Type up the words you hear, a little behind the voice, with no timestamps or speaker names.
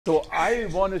So I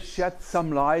want to shed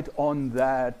some light on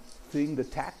that thing, the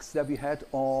tax that we had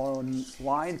on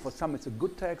wine. For some it's a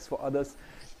good tax, for others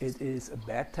it is a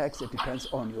bad tax. It depends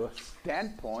on your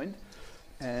standpoint.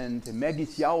 And Maggie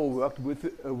Xiao worked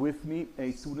with me,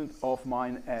 a student of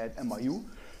mine at MIU.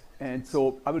 And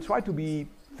so I will try to be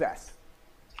fast.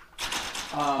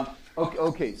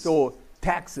 Okay, so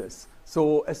taxes.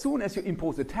 So as soon as you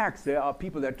impose a tax, there are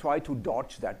people that try to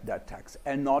dodge that tax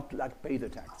and not like pay the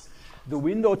tax. The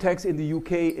window tax in the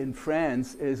UK, in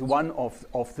France, is one of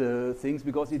the things,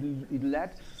 because it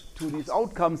led to these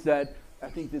outcomes that I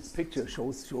think this picture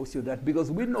shows you that, because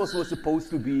windows were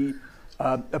supposed to be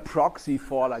a proxy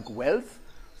for like wealth.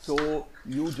 So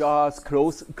you just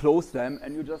close them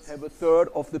and you just have a third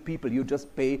of the people. You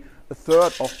just pay a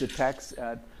third of the tax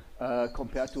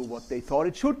compared to what they thought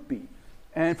it should be.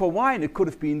 And for wine, it could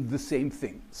have been the same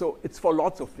thing. So it's for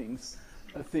lots of things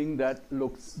a thing that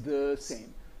looks the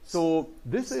same. So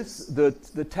this is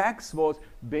the tax was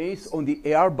based on the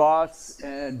Airbus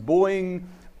and Boeing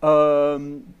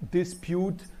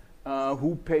dispute,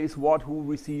 who pays what, who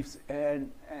receives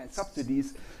and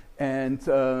subsidies. And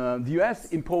the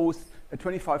US imposed a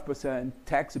 25%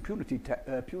 tax, a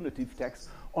punitive tax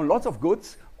on lots of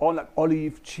goods, on like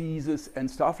olive, cheeses and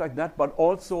stuff like that, but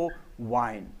also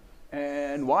wine.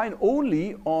 And wine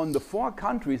only on the 4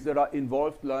 countries that are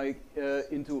involved like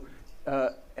into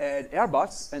at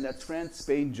Airbus, and that's France,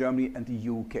 Spain, Germany, and the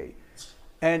UK.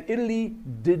 And Italy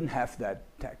didn't have that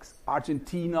tax.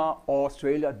 Argentina,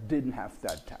 Australia didn't have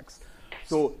that tax.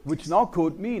 So, which now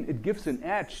could mean it gives an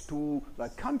edge to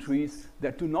like countries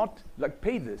that do not like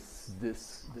pay this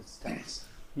tax.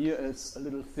 Here is a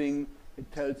little thing.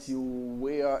 It tells you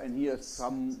where, and here's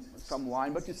some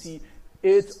wine. But you see,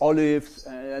 it's olives,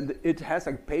 and it has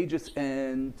like pages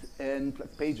and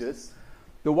like pages.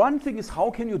 The one thing is, how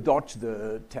can you dodge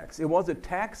the tax? It was a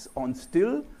tax on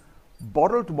still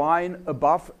bottled wine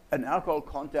above an alcohol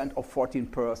content of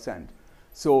 14%.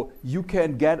 So you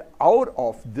can get out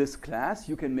of this class.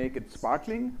 You can make it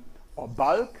sparkling or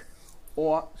bulk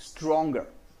or stronger,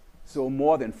 so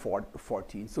more than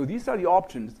 14. So these are the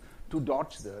options to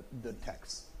dodge the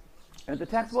tax. And the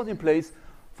tax was in place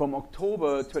from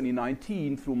October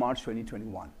 2019 through March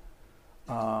 2021.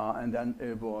 And then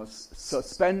it was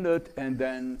suspended and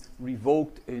then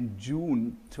revoked in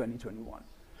June 2021.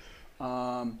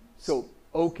 So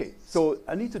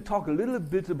I need to talk a little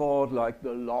bit about like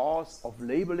the laws of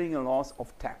labeling and laws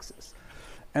of taxes.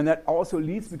 And that also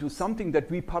leads me to something that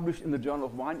we published in the Journal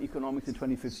of Wine Economics in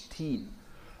 2015.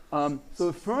 So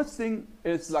the first thing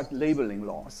is like labeling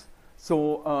laws.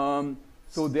 So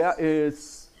there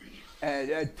is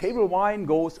table wine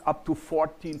goes up to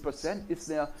 14%. Is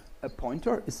there a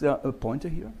pointer? Is there a pointer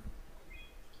here?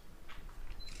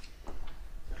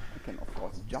 I can of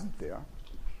course jump there.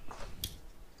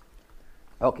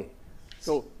 Okay,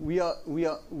 so we are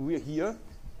here,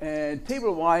 and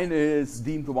table wine is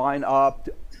deemed wine up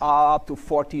to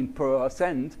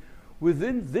 14%.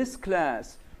 Within this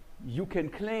class, you can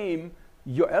claim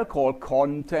your alcohol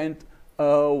content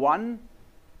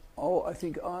I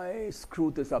think I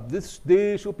screwed this up. This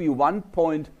should be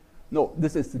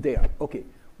this is there. Okay.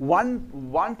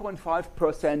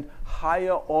 1.5%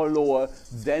 higher or lower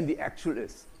than the actual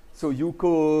is. So you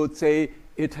could say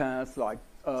it has like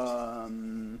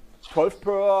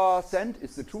 12%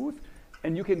 is the truth,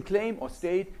 and you can claim or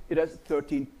state it has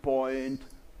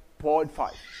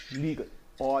 13.5 legal,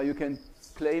 or you can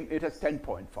claim it has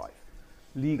 10.5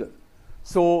 legal.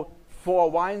 So for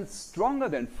wines stronger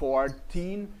than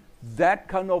 14, that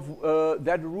kind of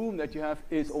that room that you have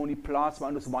is only plus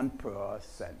minus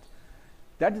 1%.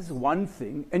 That is one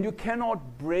thing, and you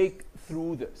cannot break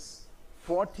through this.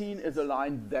 14 is a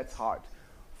line that's hard.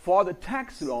 For the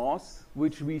tax laws,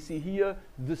 which we see here,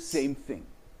 the same thing.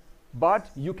 But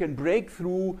you can break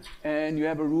through, and you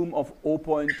have a room of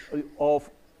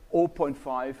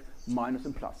 0.5 minus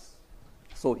and plus.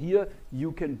 So here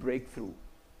you can break through.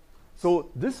 So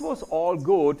this was all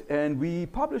good, and we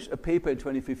published a paper in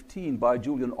 2015 by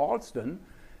Julian Alston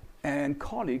and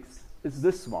colleagues. Is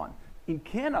this one. In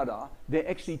Canada, they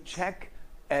actually check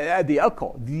the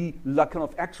alcohol, the kind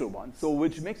of actual one, so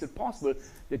which makes it possible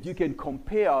that you can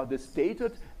compare the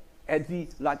stated and the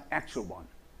actual one.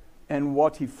 And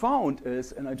what he found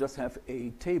is, and I just have a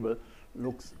table,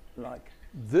 looks like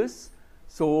this.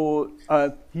 So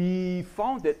he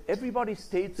found that everybody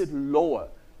states it lower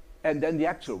and then the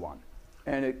actual one.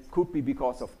 And it could be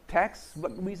because of tax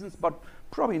reasons, but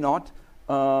probably not.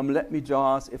 Let me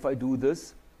just, if I do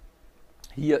this,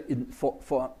 here for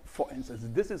instance,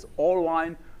 this is all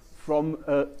wine from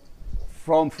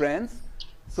France.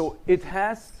 So it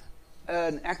has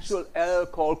an actual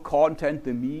alcohol content,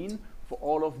 the mean for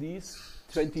all of these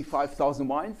 25,000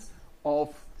 wines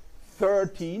of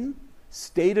 13.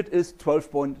 Stated is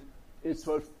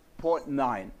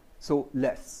 12.9, so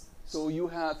less. So you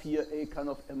have here a kind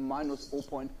of a minus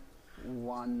 0.1.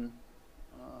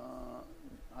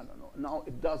 I don't know. Now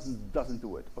it doesn't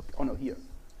do it. Okay. Oh no, here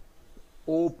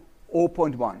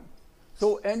 0.1.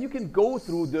 So and you can go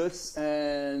through this,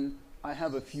 and I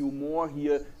have a few more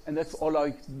here, and that's all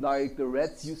like the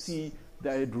reds. You see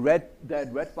that red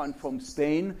one from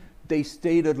Spain. They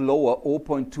stated lower,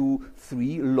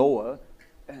 0.23 lower,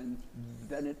 and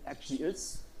than it actually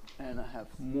is. And I have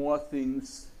more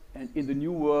things. And in the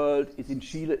New World, it's in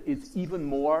Chile, it's even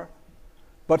more.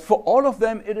 But for all of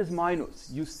them, it is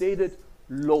minus. You stated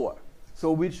lower.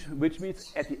 So which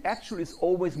means at the actual is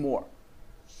always more.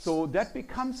 So that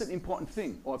becomes an important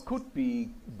thing, or could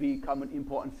become an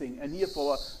important thing. And here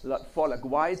for like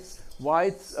whites,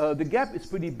 the gap is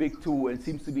pretty big too, and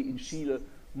seems to be in Chile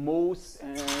most.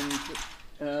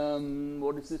 And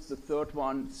what is this? The third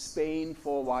one, Spain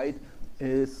for white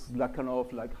is like kind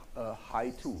of like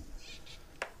high too.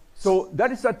 So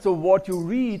that is that. So what you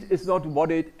read is not what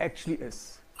it actually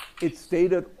is. It's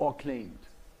stated or claimed.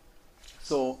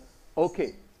 So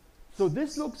okay. So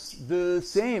this looks the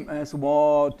same as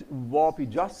what we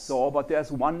just saw, but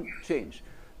there's one change.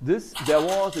 There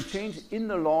was a change in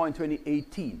the law in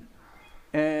 2018.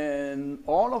 And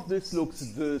all of this looks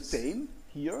the same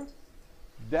here.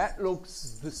 That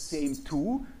looks the same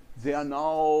too.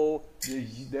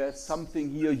 There's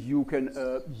something here you can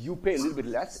you pay a little bit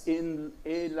less in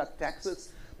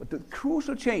taxes, but the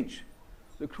crucial change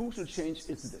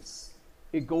is this.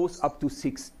 It goes up to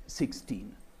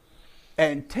 16.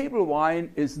 And table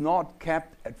wine is not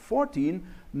capped at 14.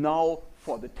 Now,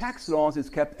 for the tax laws, it's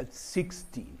capped at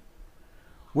 16,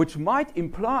 which might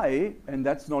imply, and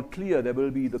that's not clear, there will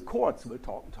be the courts will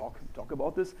talk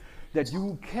about this, that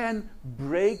you can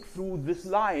break through this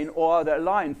line, or that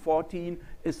line 14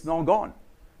 is now gone,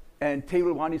 and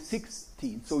table wine is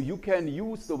 16. So you can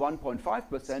use the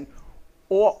 1.5%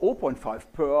 or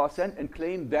 0.5% and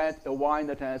claim that a wine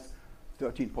that has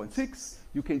 13.6,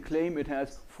 you can claim it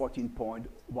has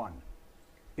 14.1,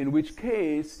 in which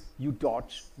case you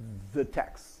dodge the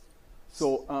tax.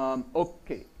 So,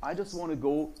 okay, I just want to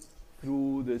go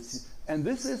through this. And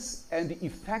this is the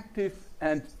effective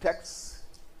and tax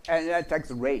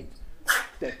rate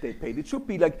that they paid. It should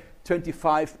be like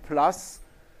 25 plus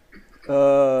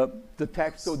the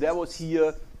tax. So there was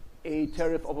here a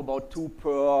tariff of about 2%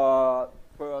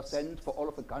 for all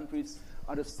of the countries.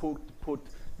 I just put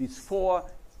these 4,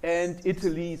 and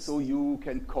Italy, so you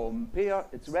can compare.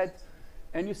 It's red,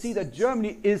 and you see that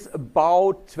Germany is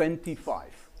about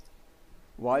 25,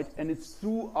 right? And it's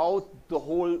throughout the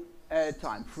whole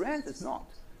time. France is not.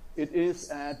 It is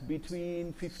at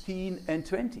between 15 and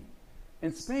 20.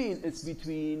 In Spain, it's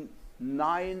between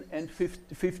 9 and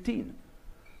 15.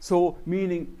 So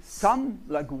meaning some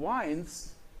like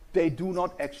wines, they do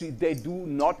not actually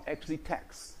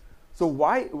tax. So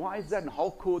why is that, and how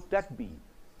could that be?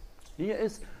 Here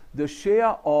is the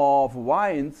share of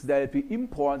wines that we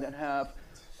import that have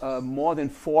more than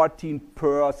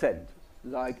 14%,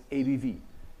 like ABV.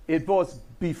 It was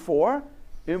before,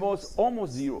 it was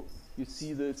almost 0. You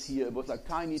see this here, it was like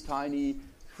tiny.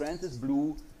 France is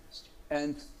blue,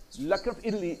 and like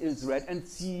Italy is red. And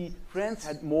see, France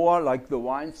had more, like the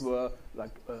wines were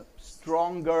like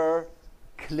stronger,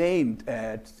 claimed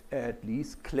at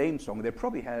least, claimed stronger. They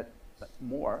probably had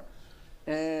more.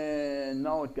 And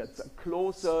now it gets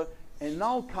closer, and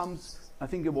now comes, I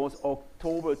think it was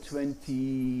October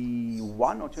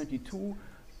 21 or 22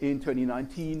 in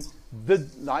 2019, the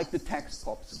tax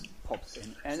pops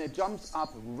in, and it jumps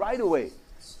up right away.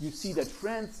 You see that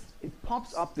France, it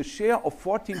pops up, the share of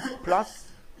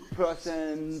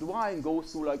 14+% wine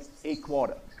goes to like a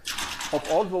quarter of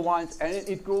all the wines, and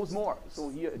it grows more. So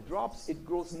here it drops, it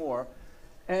grows more.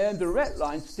 And the red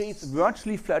line stays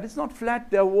virtually flat. It's not flat.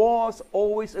 There was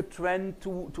always a trend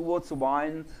towards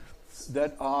wine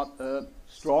that are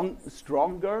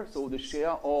stronger. So the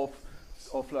share of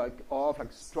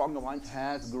stronger wines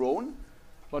has grown,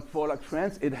 but for like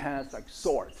France, it has like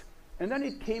soared. And then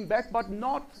it came back, but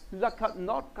not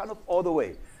kind of all the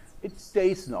way. It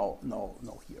stays now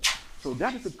here. So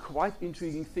that is a quite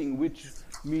intriguing thing, which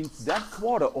means that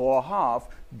quarter or half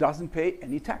doesn't pay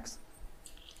any tax,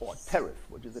 or tariff,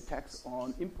 which is a tax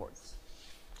on imports.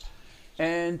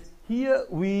 And here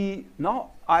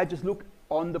now I just look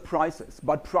on the prices,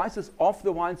 but prices of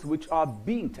the wines which are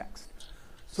being taxed.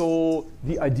 So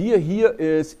the idea here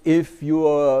is if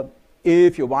your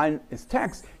wine is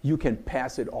taxed, you can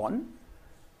pass it on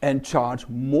and charge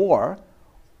more,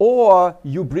 or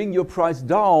you bring your price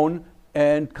down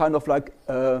and kind of like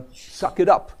suck it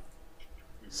up.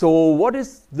 So what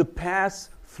is the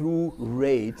pass-through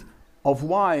rate of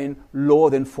wine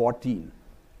lower than 14?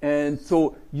 And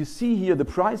so you see here the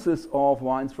prices of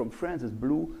wines from France is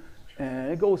blue,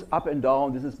 and it goes up and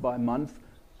down. This is by month,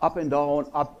 up and down,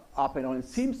 up and down. It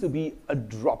seems to be a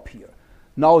drop here.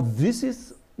 Now this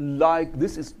is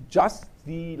just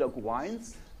the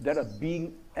wines that are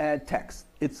being taxed.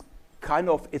 It's kind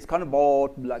of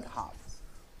about like half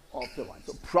of the wine.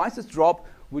 So prices drop,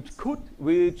 which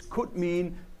could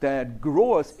mean that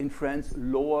growers in France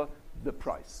lower the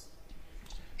price.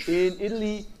 In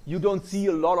Italy, you don't see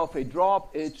a lot of a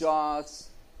drop. It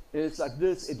just is like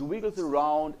this. It wiggles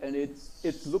around and it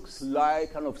looks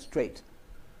like kind of straight.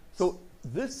 So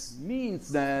this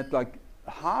means that like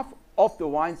half of the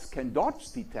wines can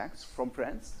dodge the tax from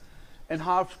France and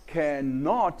half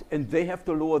cannot, and they have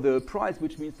to lower the price,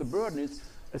 which means the burden is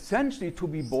essentially to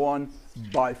be borne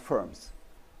by firms.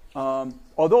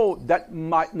 Although that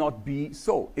might not be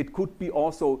so. It could be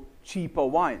also cheaper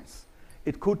wines.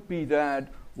 It could be that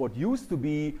what used to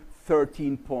be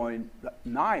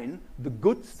 13.9, the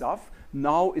good stuff,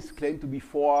 now is claimed to be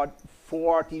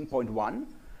 14.1.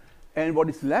 And what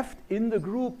is left in the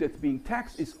group that's being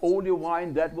taxed is only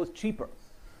wine that was cheaper.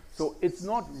 So it's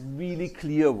not really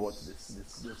clear what this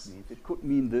means. It could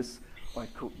mean this or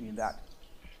it could mean that.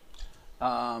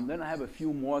 Then I have a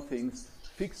few more things.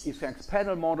 Fixed effects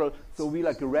panel model. So we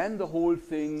ran the whole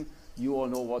thing. You all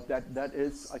know what that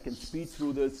is. I can speed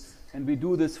through this. And we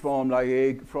do this from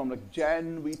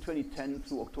January 2010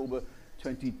 to October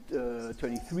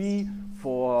 2023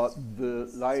 for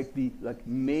the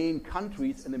main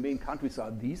countries, and the main countries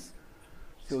are these.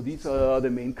 So these are the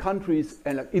main countries,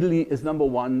 and Italy is number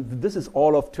one. This is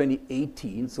all of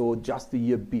 2018, so just the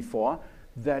year before.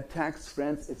 That tax,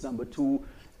 France is number two,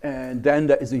 and then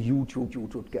there is a huge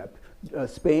gap.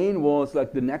 Spain was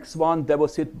the next one that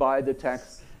was hit by the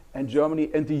tax, and Germany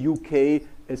and the UK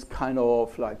is kind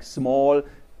of small,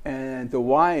 and the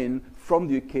wine from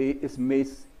the UK is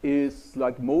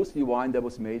mostly wine that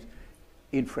was made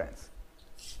in France.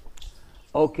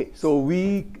 Okay, so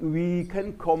we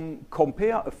can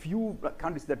compare a few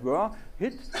countries that were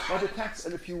hit by the tax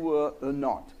and a few were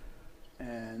not.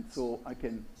 And so I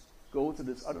can go to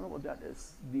this. I don't know what that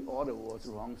is. The order was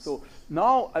wrong. So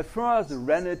now I first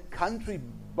ran it country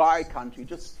by country.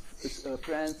 Just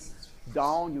France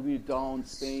down, you read down,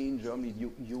 Spain, Germany,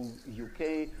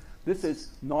 UK. This is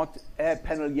not a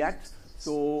panel yet.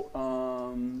 So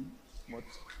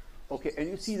okay, and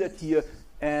you see that here,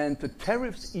 and the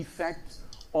tariffs effect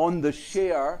on the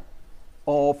share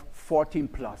of 14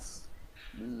 plus,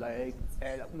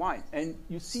 wine. And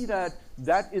you see that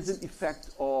is an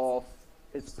effect of,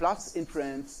 it's plus in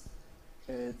France,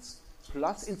 it's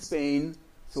plus in Spain,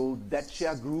 so that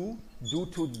share grew due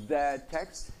to that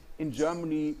tax. In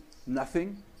Germany,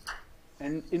 nothing.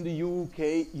 And in the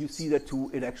UK, you see that too,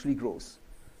 it actually grows.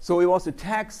 So it was a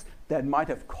tax that might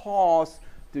have caused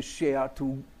the share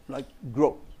to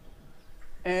grow.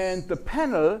 And the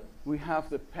panel, we have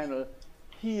the panel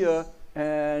here,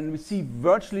 and we see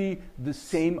virtually the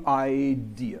same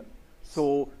idea.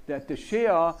 So that the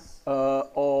share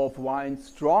of wine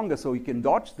stronger, so you can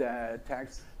dodge that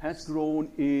tax, has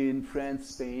grown in France,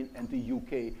 Spain, and the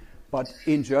UK. But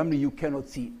in Germany, you cannot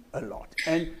see a lot.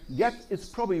 And yet, it's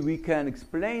probably we can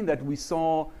explain that we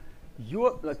saw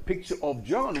your picture of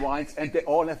German wines, and they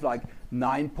all have 9.5,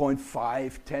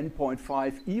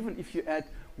 10.5. Even if you add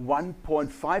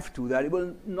 1.5 to that, it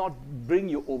will not bring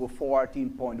you over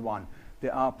 14.1.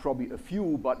 There are probably a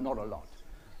few, but not a lot.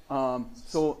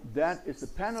 So that is the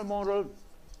panel model.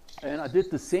 And I did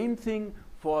the same thing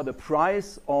for the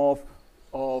price of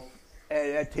a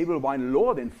table wine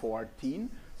lower than 14.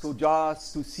 So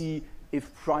just to see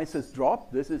if prices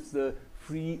drop, this is the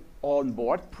free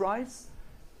on-board price.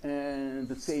 And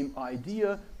the same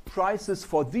idea, prices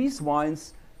for these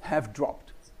wines have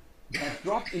dropped. They have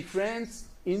dropped in France,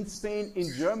 in Spain,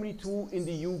 in Germany too, in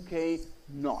the UK,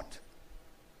 not.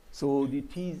 So the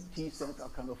T cents are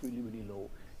kind of really, really low.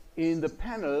 In the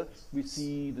panel, we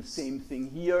see the same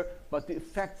thing here, but the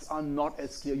effects are not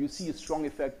as clear. You see a strong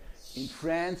effect in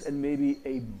France and maybe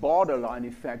a borderline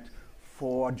effect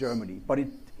for Germany. But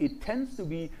it tends to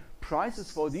be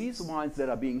prices for these wines that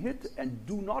are being hit and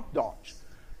do not dodge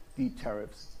the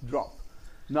tariffs drop.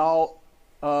 Now,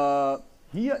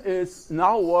 here is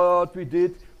now what we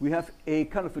did. We have a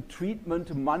kind of a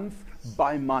treatment month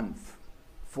by month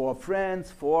for France,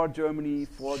 for Germany,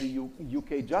 for the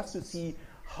UK, just to see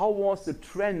how was the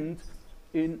trend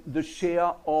in the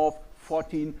share of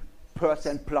 14%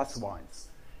 plus wines.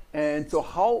 And so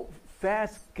how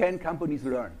fast can companies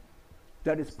learn?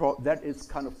 That is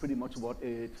kind of pretty much what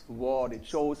it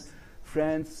shows.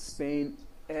 France, Spain,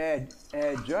 and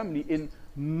Germany in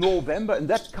November, and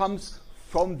that comes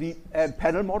from the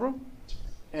panel model.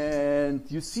 And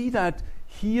you see that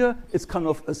here it's kind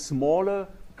of a smaller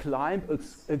climb,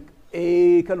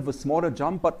 a kind of a smaller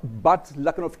jump, but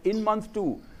like kind of in month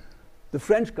 2, the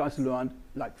French guys learned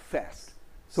like fast.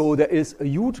 So there is a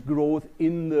huge growth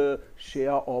in the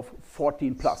share of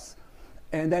 14 plus.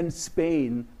 And then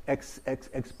Spain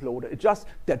exploded. It's just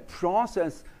that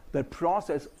process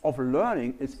of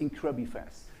learning is incredibly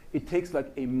fast. It takes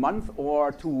like a month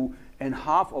or 2, and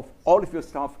half of all of your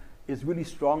stuff is really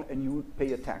strong, and you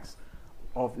pay a tax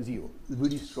of 0.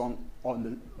 Really strong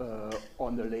on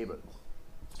the label.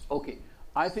 Okay,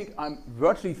 I think I'm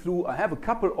virtually through. I have a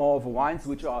couple of wines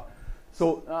which are,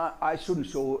 so I shouldn't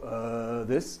show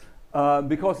this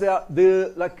because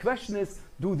the question is,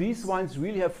 do these wines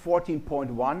really have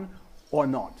 14.1 or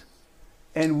not?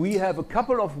 And we have a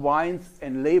couple of wines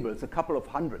and labels, a couple of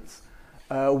hundreds,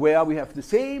 where we have the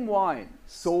same wine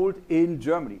sold in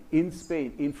Germany, in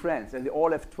Spain, in France, and they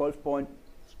all have 12.5.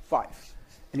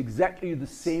 And exactly the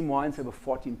same wines have a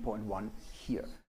 14.1 here.